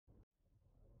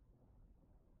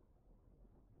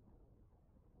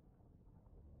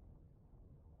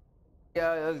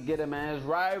Yeah, let's get it, man. It's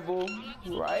rival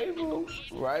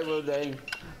day.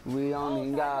 We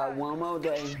only got one more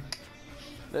day.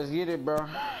 Let's get it, bro.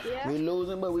 Yeah. We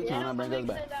losing, but we trying Yeah. to bring us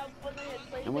back.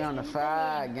 And we on the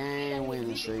 5-game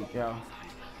winning streak, yo.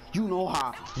 You know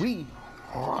how we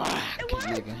rock,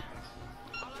 nigga.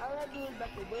 All I do is about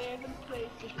to win them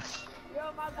places. Yo,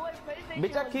 my boy PlayStation.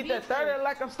 Bitch, I keep that 30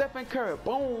 like I'm Stephen Curry.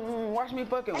 Boom, watch me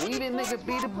fucking weed it, nigga,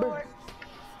 beat the bird.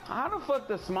 How the fuck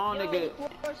the small nigga?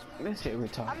 This shit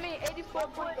retarded. I mean, 84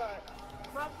 point guard.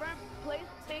 My friend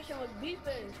PlayStation was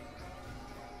beefing.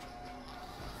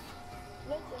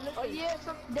 Listen. Oh yeah,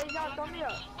 Daimond, throw me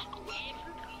up.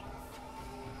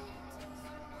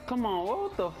 Come on,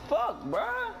 what the fuck,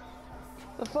 bruh?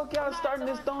 The fuck y'all starting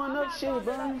this throwing up shit,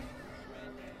 bro?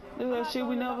 Look at that shit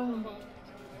we never.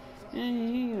 Yeah,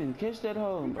 you even catch that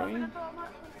hole, bro. No,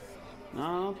 I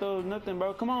don't throw nothing,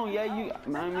 bro. Come on, yeah, you.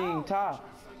 I mean, Ty,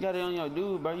 you got it on your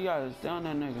dude, bro. You gotta stay on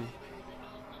that nigga.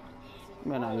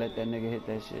 You better not let that nigga hit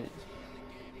that shit.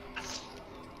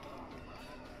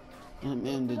 I'm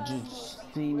in the juice.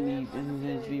 See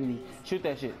me. Shoot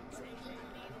that shit.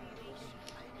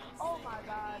 Oh my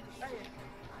god.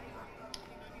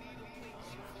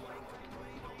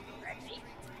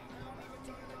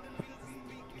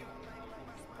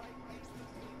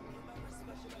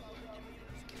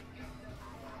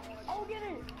 Oh, get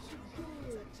it.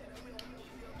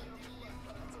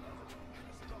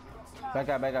 Back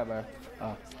out, bro.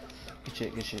 Oh, good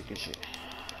shit.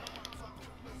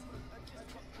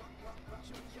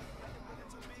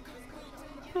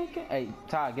 Okay. Hey,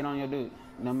 Ty, get on your dude.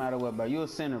 No matter what, bro. You a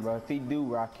center, bro. If he do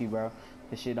rock you, bro,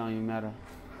 this shit don't even matter.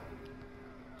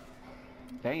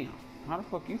 Damn. How the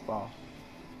fuck you fall?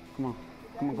 Come on.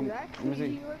 Exactly. Let me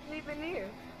see. He wasn't even here.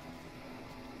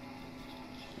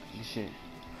 Good shit.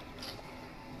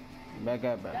 Back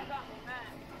up, bro.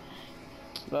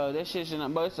 Bro, that shit should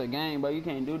not, bro, it's a game, bro. You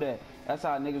can't do that. That's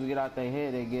how niggas get out their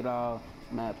head. They get all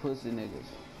mad pussy niggas.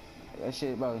 That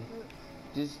shit, bro.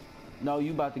 Just know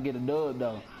you about to get a dub,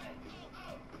 though.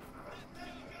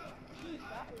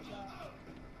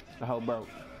 The whole broke.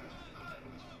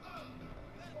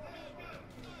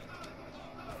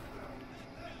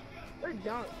 Good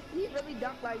dunk. He really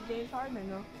dunked like James Harden,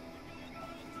 though.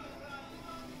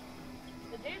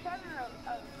 Is James Harden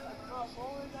a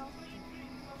forward, though?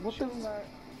 What the?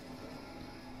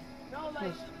 No,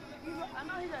 like, I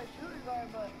know he's a shooting guard,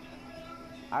 but...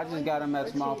 I just got him at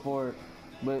small forward,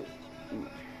 but...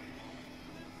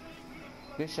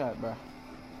 Good shot, bro.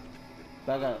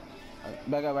 Back up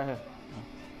right here.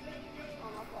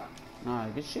 Nah,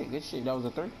 good shit. That was a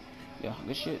 3? Yeah,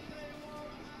 good shit.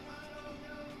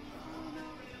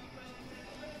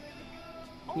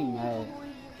 He mad.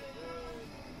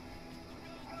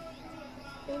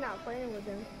 He not playing with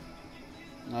him.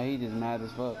 No, he just mad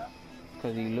as fuck.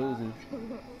 Cause he losing.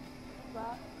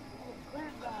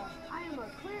 I am a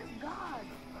clamp god.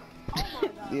 Oh my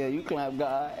god. Yeah, you clamp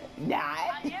god. Nah.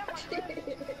 I am a clamp.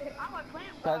 I'm a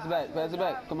clamp god. Pass it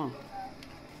back. Come on.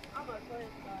 I'm a clamp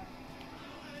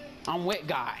god. I'm wet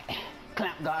god.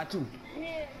 Clamp god too.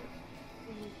 Yeah.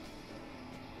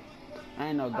 I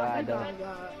ain't no god though.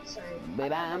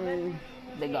 But I'm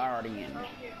the guardian.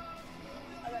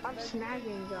 I'm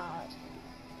snagging god.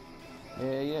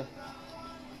 Yeah.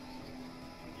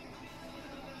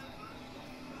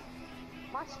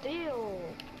 My steal.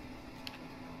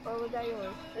 Or was that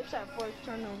yours? It's that first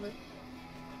turnover.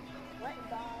 Wet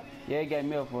god. Yeah, he gave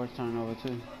me a first turnover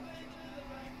too.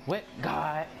 Wet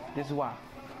god. This is why.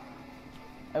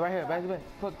 Hey, right here, back.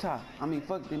 Fuck Ty. I mean,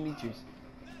 fuck Demetrius.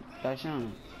 That's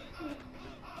Sean.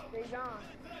 They gone.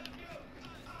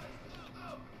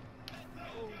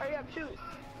 Hurry up, shoot.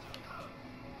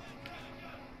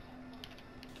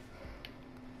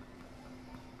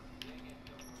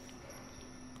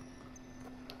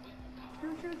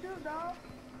 Shoot, dog.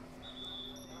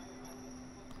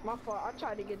 My fault. I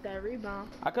tried to get that rebound.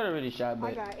 I could have really shot,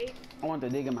 but I got 8. I want to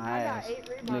dig in my ass. I got 8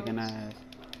 rebounds. Licking ass.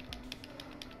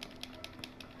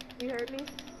 You heard me?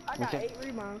 I got 8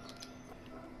 rebounds.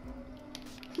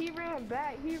 He ran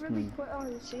back. He really put on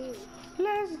his team.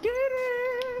 Let's get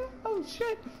it. Oh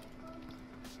shit.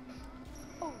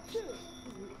 Over.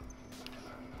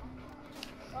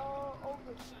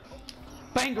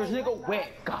 Bangers, nigga.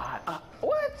 Wet god.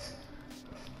 What?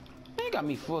 Man, you got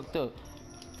me fucked up.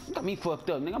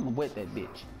 Nigga. I'ma wet that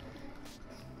bitch.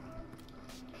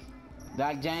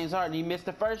 Like James Harden, he missed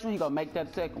the first one, he gonna make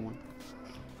that second one.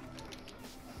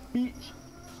 Bitch.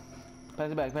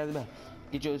 Pass it back.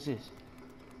 Get your assist.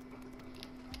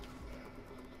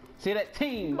 See that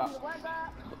team, boy.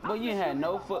 Boy, you ain't had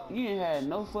no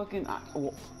fucking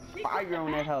fire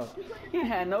on that hoe. You ain't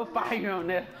had no fire on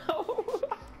that hoe.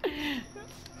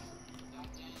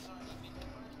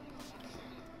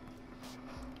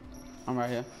 I'm right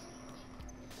here.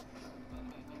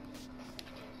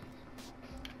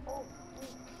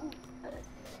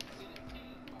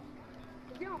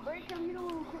 If you don't break him, you don't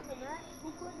want to quit the match.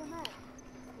 Who quit the match?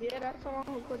 Yeah, that's the one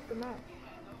who quit the match.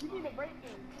 You need to break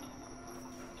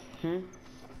him.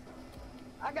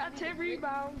 I got 10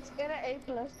 rebounds and an A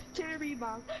plus. 10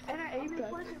 rebounds and an A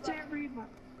plus. 10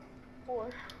 rebounds.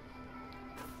 4.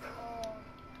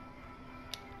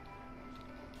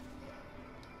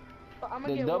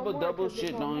 The double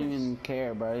shit don't even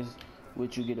care, bro. It's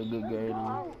what you get a good grade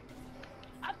on.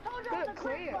 I told you I'm the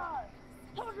clear guard.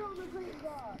 Told you I'm the clear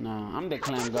guard. Nah, I'm the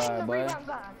clamp guard, boy.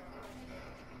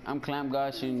 I'm clamp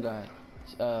guard, shooting guard.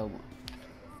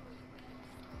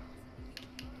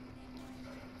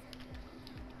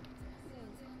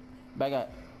 Back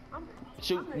up.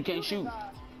 Shoot, you can't shoot.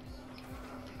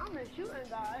 I'm the shooting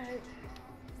guy.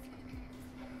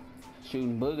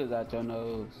 Shooting boogers out your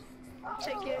nose. I'm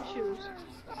taking his shoes.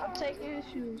 I'm taking his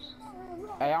shoes.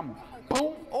 Hey, I'm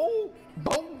boom, oh,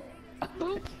 boom,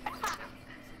 boom.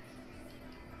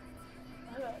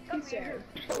 He said,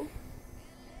 boom,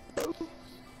 boom.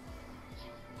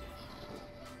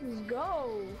 Let's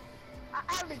go. I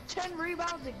average 10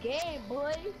 rebounds a game,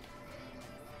 boy.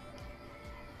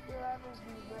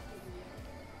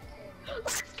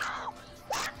 Let's go!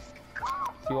 Let's go!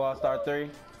 You all start 3?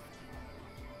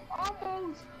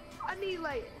 Almost. I need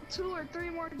like 2 or 3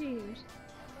 more games.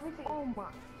 Oh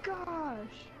my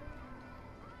gosh.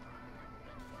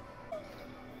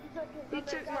 He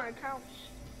took my account.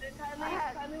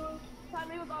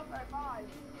 Tommy was off at 5.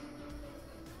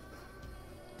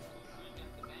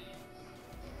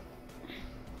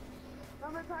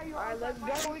 Alright, let's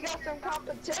go. We got some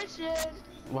competition.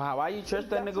 Wow, why you trust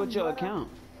that nigga with your account?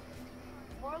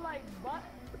 More like butt.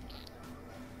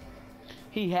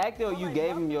 He hacked it or you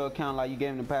gave him your account, like you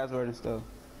gave him the password and stuff?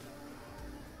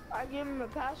 I gave him a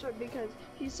password because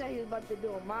he said he was about to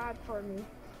do a mod for me.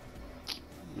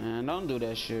 Man, don't do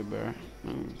that shit, bro.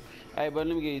 Hey, but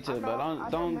let me get you to it, bro.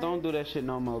 Don't do that shit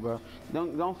no more, bro.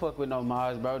 Don't fuck with no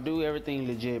mods, bro. Do everything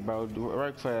legit, bro.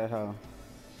 Work for that hoe.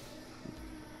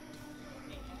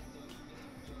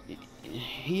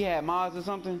 He had mods or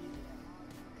something?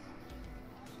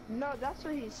 No, that's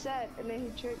what he said, and then he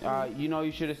tricked me. You know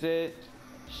you should have said,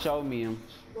 show me him.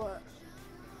 What?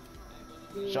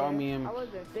 Show me him. I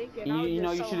wasn't thinking. You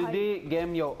know you should have did. Give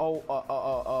him your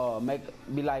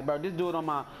be like, bro, just do it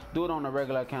on a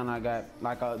regular account I got.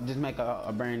 Like just make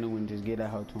a brand new one. Just get that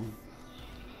hoe to him.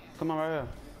 Come on right here.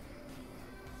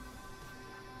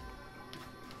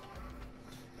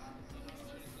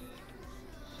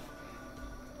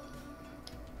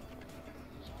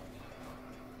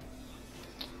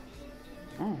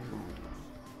 Oh.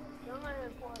 Don't let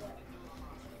him pour that.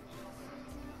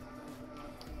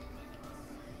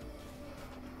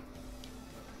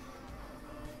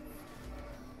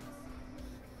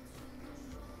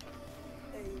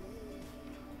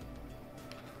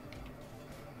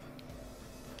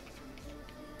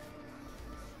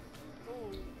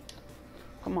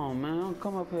 Come on, man.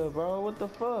 Come up here, bro. What the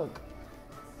fuck?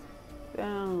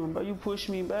 Damn, bro. You pushed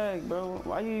me back, bro.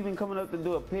 Why you even coming up to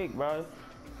do a pick, bro?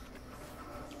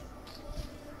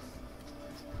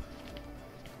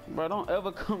 Bro, don't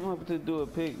ever come up to do a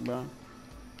pick, bro.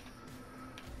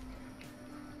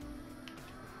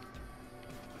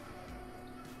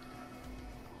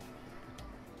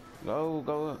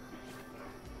 Go up.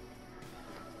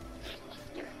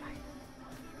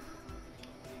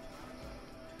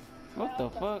 What the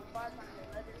fuck?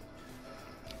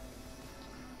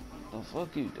 What the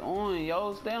fuck you doing,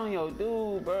 yo? Stay on your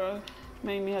dude, bro.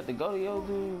 Made me have to go to your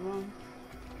dude, bro.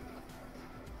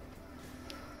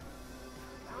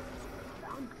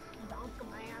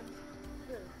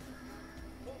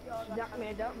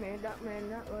 Duckman,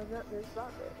 that was up this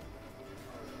socket.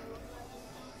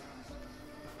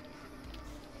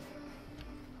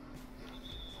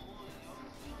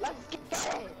 Let's get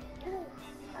it!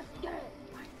 Let's get it!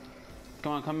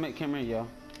 Come on, come here, yo.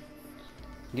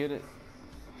 Get it.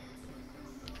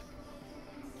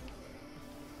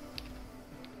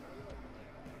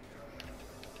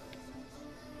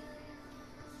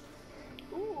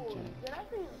 Ooh, did I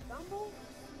see him stumble?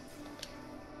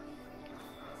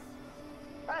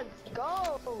 Let's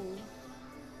go!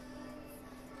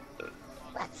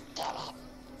 Let's get it!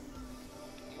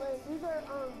 Wait, these are,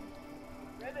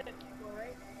 ribbon people,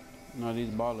 right? No, these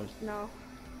ballers. No.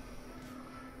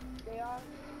 They are?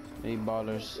 They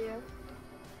ballers. Yeah.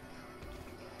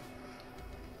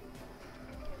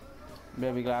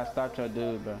 Baby, gotta stop your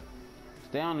dude, bro.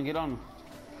 Stay on and get on him.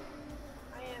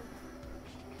 I am.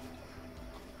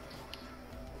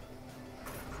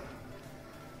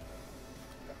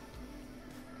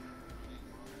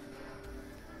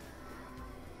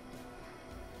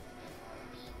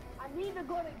 need to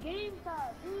go to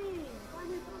GameStop, please.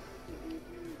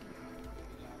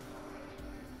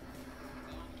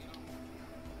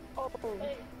 Oh,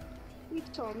 hey. You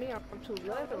told me I'm too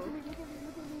little. Look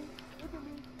at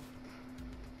me.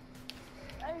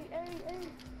 Hey.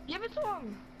 Give it to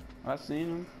him. I seen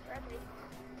him.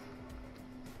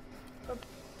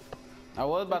 I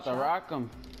was about to rock him.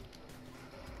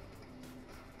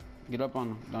 Get up on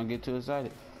him. Don't get too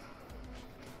excited.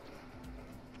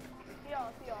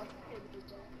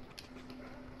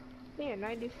 Yeah,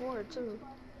 94 too.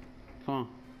 Come on.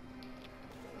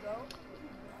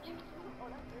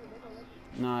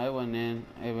 No, it wasn't in.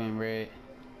 It went red.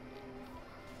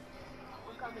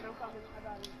 I'm coming. I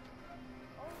got it.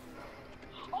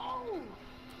 Oh!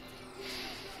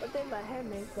 But they let him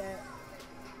make that.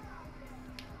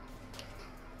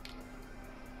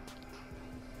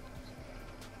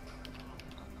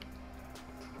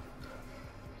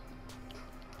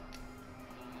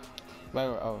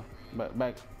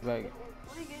 Back. Bring it.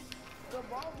 Good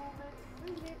ball movement.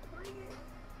 Bring it.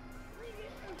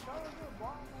 Good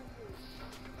ball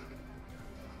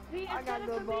movement. I got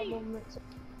good ball movement.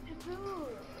 It's good.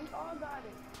 We all got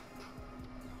it.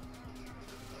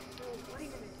 Dude, bring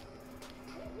it.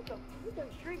 We can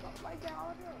streak up like that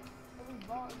all day. Every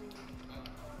ball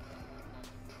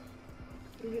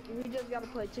movement. We just gotta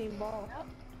play team ball. Yep.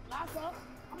 Lock up.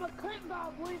 I'm a clip guy,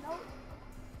 boy. No.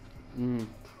 I'm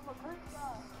a clip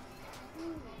guy.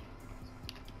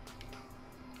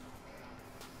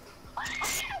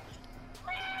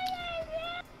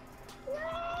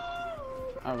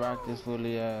 I rock this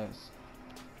fully ass.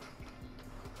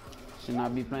 Should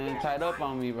not be playing tight up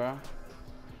on me, bro.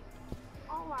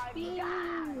 Oh my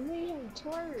god, man,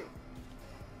 twerk.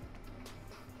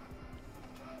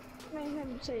 Made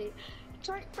him say,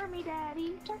 twerk for me,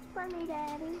 daddy.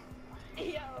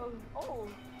 Yo, oh.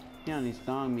 He only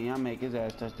stung me. I make his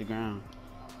ass touch the ground.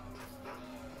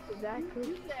 Exactly.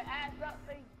 You said ass up,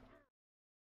 face.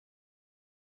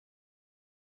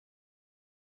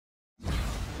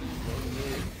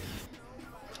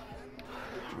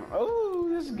 Oh,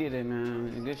 let's get it,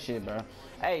 man. Good shit, bro.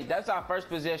 Hey, that's our first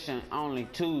position. Only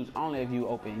twos. Only if you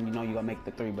open. You know you gonna make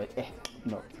the three, but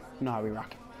no. You know how we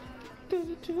rock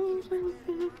it. You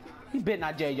better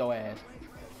not jail your ass.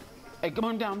 Hey, come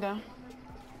on down.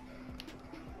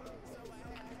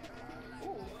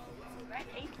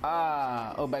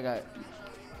 Oh my god.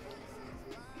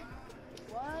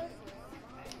 What?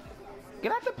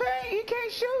 Get out the paint. He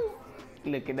can't shoot.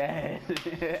 Look at that.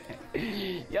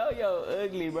 Yo,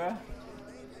 ugly, bro.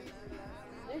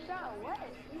 This shot what?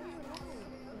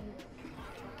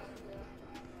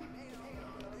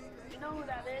 You know who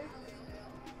that is?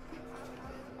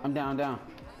 I'm down.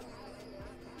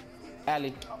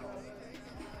 Alley.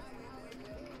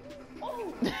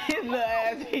 Oh! His little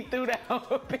ass, he threw that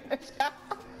up in the sky.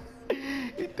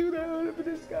 He threw that up in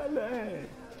the sky, little ass.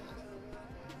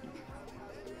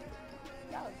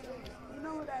 You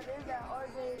know who that is? That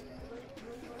RJ?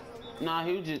 Nah,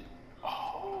 he was just.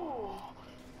 Oh.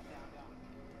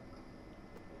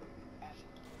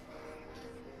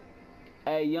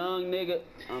 Hey, young nigga.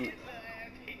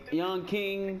 Young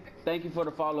King, thank you for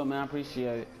the follow, man. I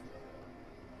appreciate it.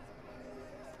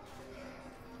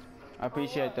 I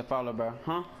appreciate the follow, bro.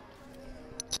 Huh?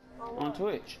 On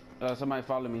Twitch. Somebody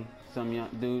follow me. Some young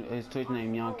dude. His Twitch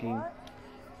name Young King. What?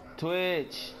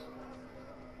 Twitch.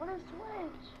 What is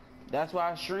Twitch? That's why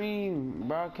I stream,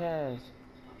 broadcast.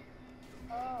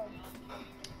 Oh.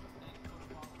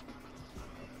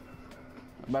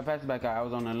 But pass it back out. I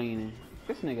was on the leaning.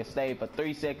 This nigga stayed for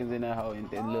 3 seconds in that hole and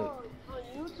then look. On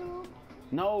YouTube?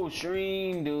 No,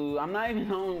 stream, dude. I'm not even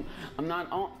on. I'm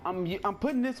not on. I'm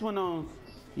putting this one on.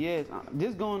 Yes,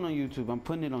 this going on YouTube. I'm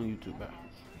putting it on YouTube, bro.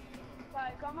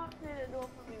 Like, come up to the door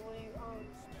for me when you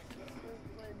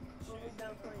when we're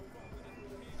done playing.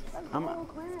 Let's go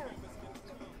clear.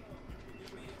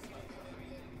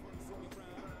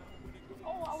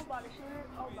 Oh, I was about to shoot it.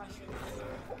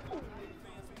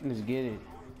 Let's get it.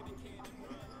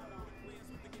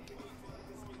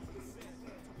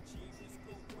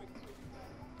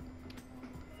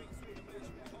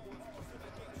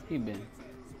 He been.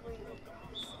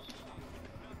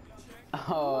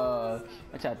 Oh,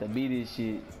 I tried to beat this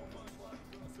shit.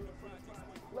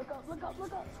 Look up.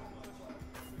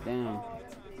 Damn. Oh,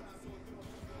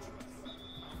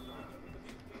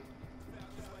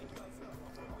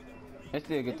 Let's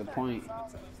still get the point.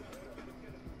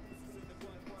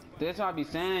 That's what I be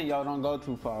saying, y'all don't go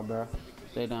too far, bro.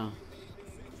 Stay down.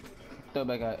 Throw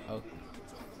back out. Oh.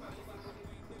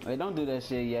 Hey, don't do that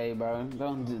shit, yay, bro.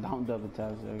 Don't double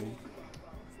tap, sorry.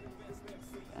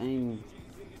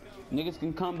 Niggas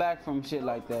can come back from shit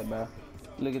like that, bro.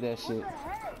 Look at that shit.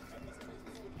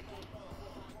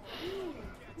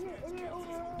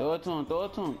 Throw it to him, throw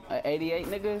it to him. 88,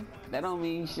 nigga? That don't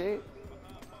mean shit.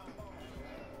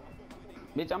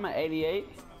 Bitch, I'm at 88.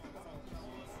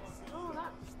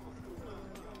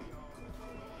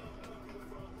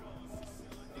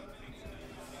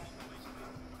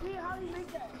 How do you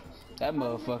make that? That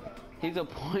motherfucker. He's a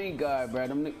point guard, bro.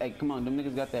 Them, hey, come on, them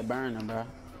niggas got that burner, bro.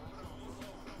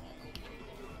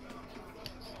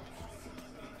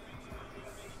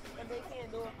 But they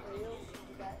can't do it for you.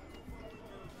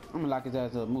 I'm gonna lock his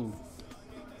ass up. Move.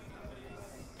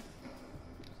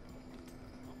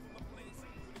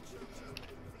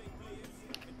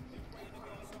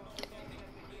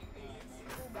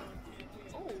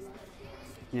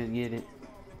 Yeah, get it.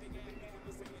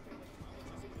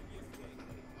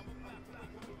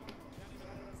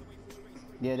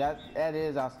 Yeah, that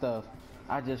is our stuff.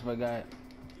 I just forgot.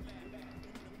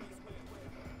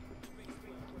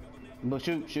 But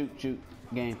shoot.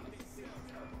 Game.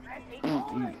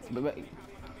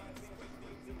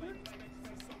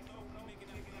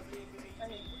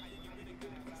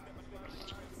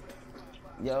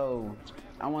 Yo,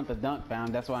 I want the dunk, fam.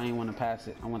 That's why I ain't want to pass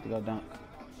it. I want to go dunk.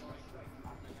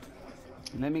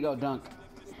 Let me go dunk.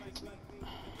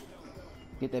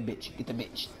 Get that bitch. Get the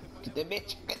bitch. Get that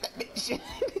bitch. Get that bitch.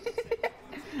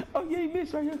 Oh yeah,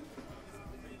 bitch right here.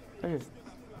 Right here.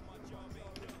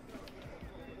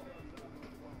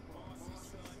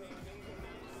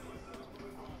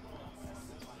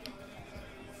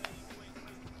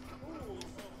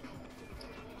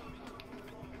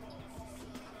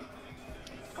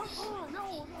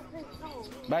 No.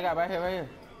 Back out, right here.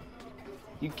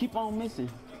 You keep on missing.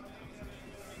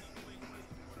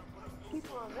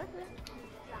 Keep on missing?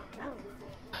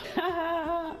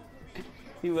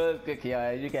 He was cooking,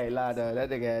 y'all. You can't lie though. That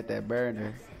nigga had that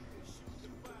burner.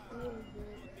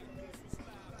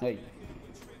 Hey.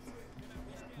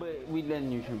 But we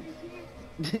letting you shoot.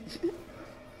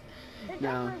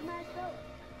 No.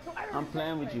 I'm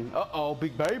playing with you. Uh-oh,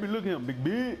 big baby. Look at him. Big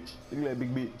bitch. Look at that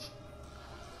big bitch.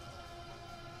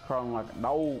 Crawling like a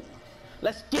dog.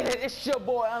 Let's get it. It's your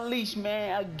boy Unleashed,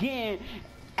 man. Again.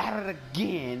 At it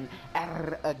again.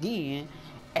 At it again.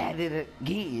 At it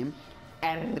again.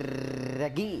 At it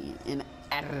again. And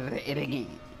at it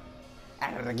again.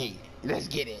 At it again. Let's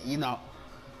get it. You know.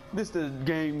 This is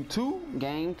game 2.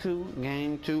 Game 2.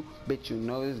 Bitch, you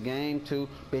know it's game 2.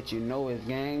 Bitch, you know it's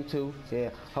game 2.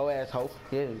 Yeah. Hoe ass hoe.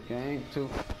 Yeah, it's game 2.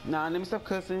 Nah, let me stop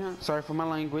cussing. Huh? Sorry for my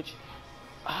language.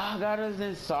 I gotta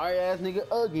this sorry ass nigga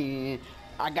again.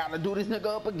 I gotta do this nigga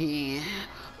up again.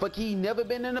 Fuck, he never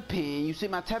been in a pen. You see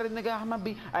my tatted nigga, I'ma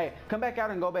be. Hey, come back out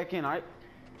and go back in, alright?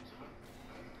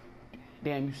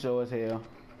 Damn, you slow as hell.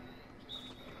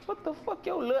 What the fuck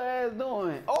your little ass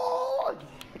doing? Oh!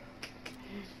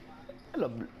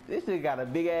 Look, this nigga got a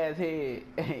big ass head.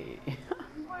 Hey. You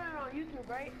put it on YouTube,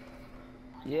 right?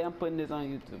 Yeah, I'm putting this on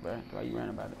YouTube, bro. Why you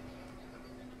running about it?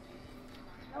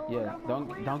 No, Yeah,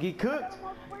 don't get cooked.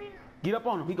 Get up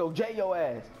on him. He go J your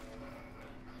ass.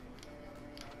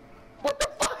 What the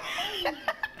fuck?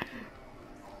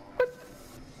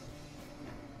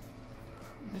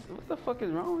 What the fuck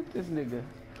is wrong with this nigga?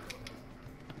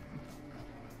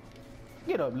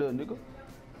 Get up, little nigga.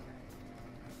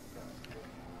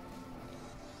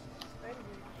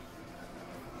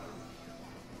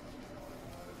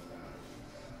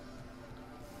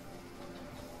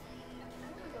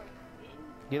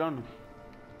 Get on him.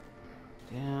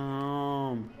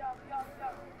 Damn.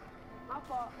 My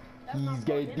fault. He's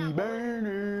got the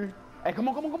burner. Hey, come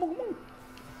on.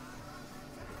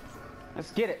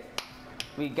 Let's get it.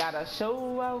 We gotta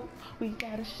show out. We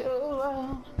gotta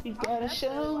show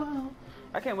out.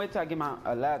 I can't wait till I get my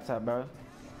laptop, bro.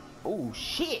 Oh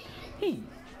shit. Hey.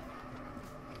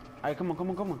 Alright, come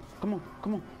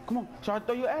on. Try to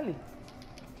throw your alley.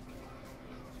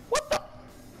 What the?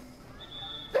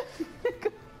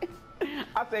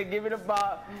 I said give me the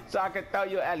ball so I can throw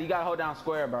your alley. You gotta hold down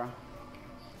square, bro.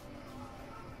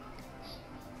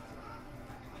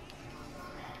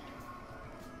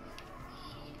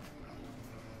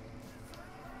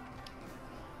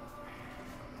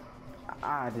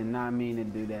 I did not mean to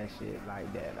do that shit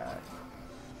like that.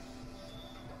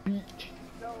 Beach.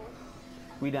 No.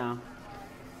 We down.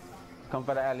 Come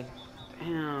for the alley.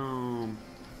 Damn.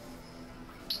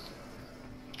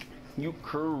 You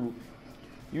crew.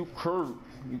 Girl,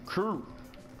 you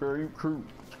crew.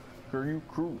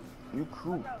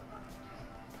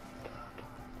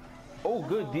 Oh,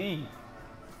 good D.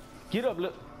 Get up,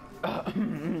 look.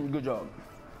 Good job.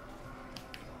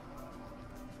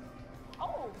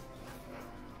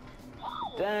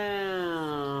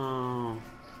 Damn.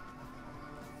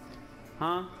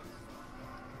 Huh?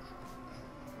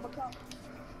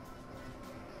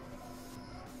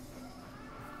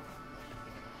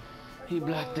 He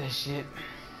blocked that shit.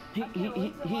 He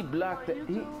blocked that.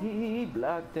 He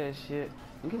blocked that shit. I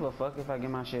don't give a fuck if I get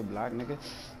my shit blocked, nigga.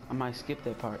 I might skip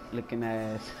that part. Looking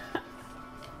ass.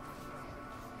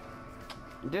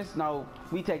 Just know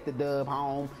we take the dub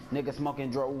home. Nigga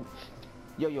smoking dro.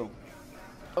 Yo.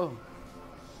 Oh.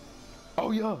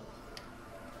 Oh yeah.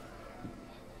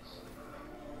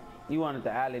 You wanted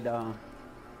the alley dog.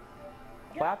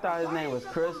 But I thought his name was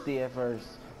Krusty at first.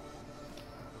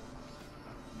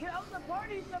 Get up the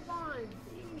party stuff on.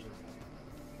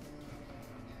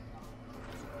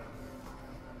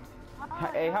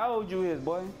 Hey, how old you is,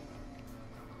 boy?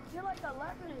 You're like 11.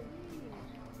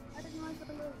 I didn't like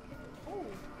the little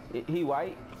kid. Oh. He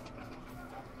white?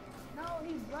 No,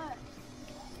 he's black.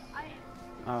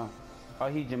 Oh,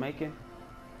 he Jamaican?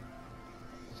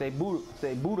 Say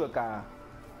Budokai.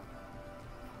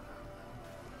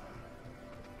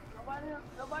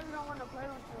 Nobody don't want to play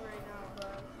with you right now,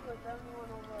 but he was 71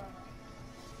 overall.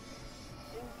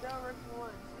 He's still versus 1.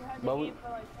 He had the game for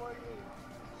like 4 years.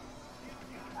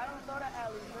 I don't throw that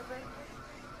alley, remember?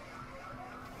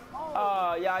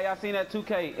 Oh, y'all seen that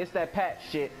 2K? It's that Pat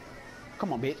shit.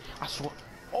 Come on, bitch. I swear.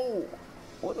 Oh,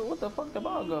 what the fuck the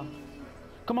ball go?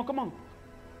 Come on.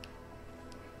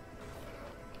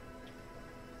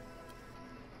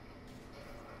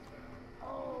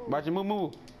 Oh. Watch it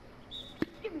move.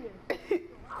 Give me it.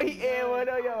 Yeah, what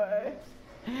on your ass?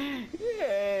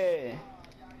 Yeah.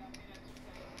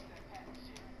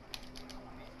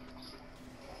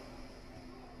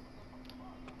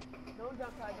 Don't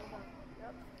jump high, don't jump.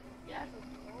 Yep. Yes.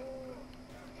 Oh.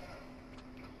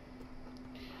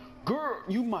 Girl,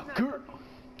 you my girl.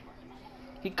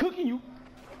 He cooking you.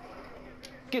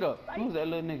 Get up. Who's that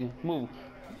little nigga? Move.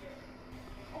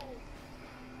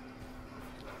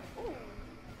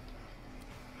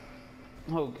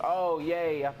 Oh,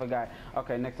 yay, I forgot.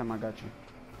 Okay, next time I got you.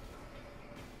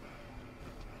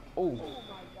 Oh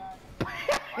my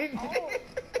God.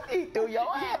 He threw your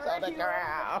ass on the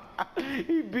ground.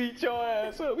 He beat your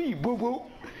ass up. He boo-boo.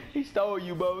 He stole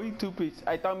you, bro. He two-piece.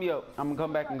 Hey, throw me up. I'm gonna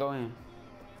come back and go in.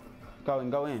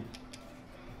 Go in.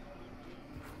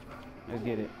 Let's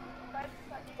get it.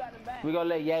 We gonna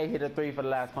let Ye hit a 3 for the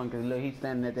last point, cause look, he's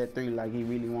standing at that 3 like he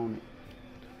really want it.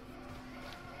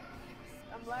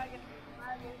 I'm lagging.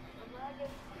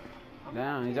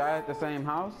 Damn, is y'all at the same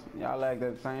house? Y'all lagged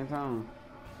at the same time.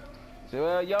 So,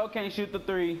 well, y'all can't shoot the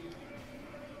 3.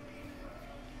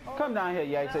 Come down here,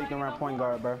 Ye, so you can run point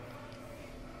guard, bro.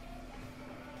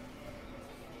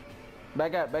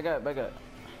 Back up. Right here,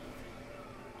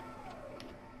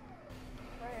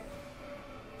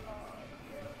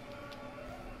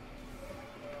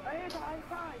 Ty.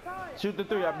 Shoot the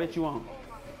 3, I bet you won't.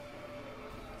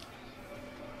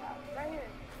 Right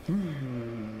here.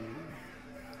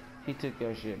 He took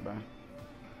your shit, bro.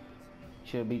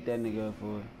 Should beat that nigga up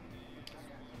for it.